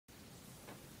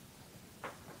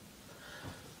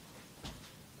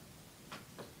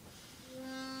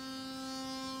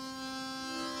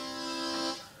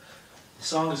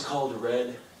song is called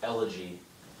Red Elogy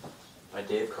by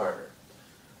Dave Carter.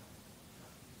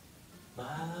 My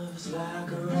love is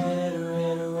like a red,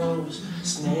 red rose,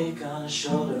 snake on her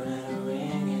shoulder and a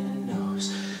ring in her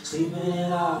nose, sleeping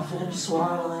it off in her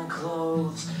swaddling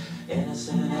clothes,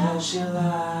 innocent as she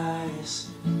lies.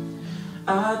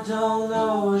 I don't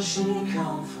know where she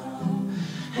come from,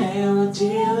 hanging with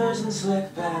dealers and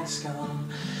slick back scum,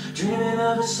 dreaming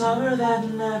of a summer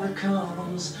that never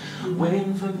comes,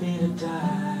 waiting for me to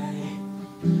die.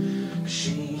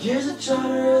 She is a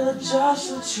daughter of the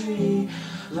Joshua tree,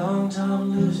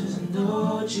 long-time losers and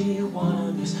OG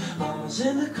wannabes, mamas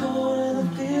in the cold and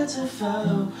the fields are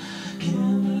fallow,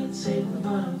 killing me and Satan,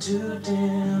 but I'm too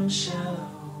damn shallow.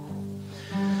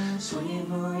 Sweet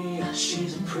Maria,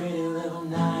 she's a pretty little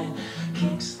nine,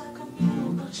 kicks like a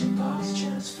mule, but she barks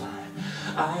just fine.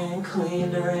 I ain't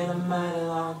cleaned her in a mighty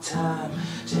long time,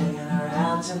 taking her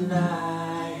out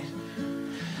tonight.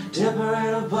 Dip her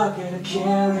in a bucket of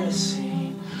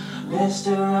kerosene,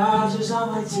 Mr. Rogers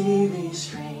on my TV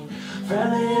screen,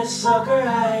 friendliest sucker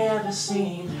I ever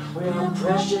seen. We are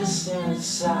precious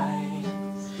inside,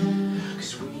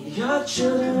 'cause we are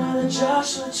children of the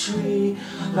Joshua tree,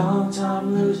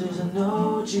 long-time losers and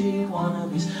OG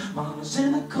wannabes, mamas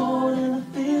in the cold and the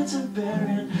fields are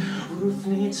barren, roof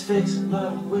needs fixing but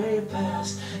I'm way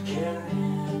past caring.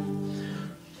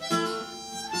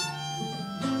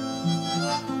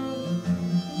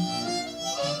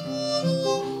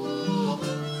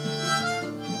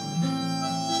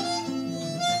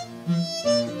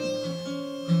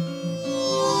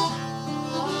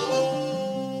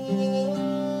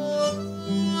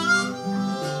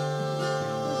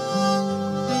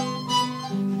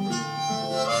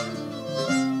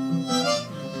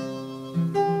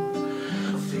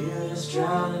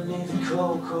 Drowning beneath the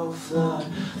cold, cold flood,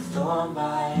 thorn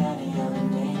by any other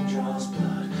name draws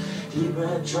blood. Deep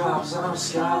red drops on a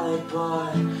scarlet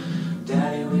bud.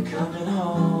 Daddy, we coming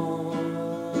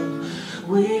home.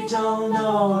 We don't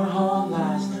know where home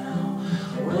lies now.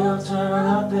 We'll turn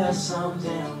up there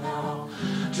someday now.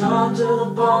 Drawn to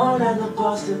the bone and the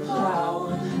busted plow,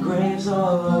 and the graves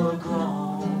all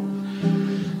overgrown.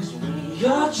 'Cause we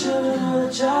are children of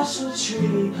the Joshua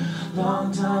tree,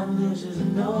 long-time losers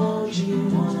and OG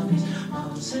wannabes,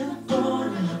 mamas in the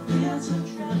barn and the fields are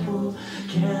trampled,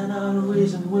 cannot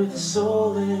reason with a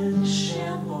soul in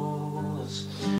shambles.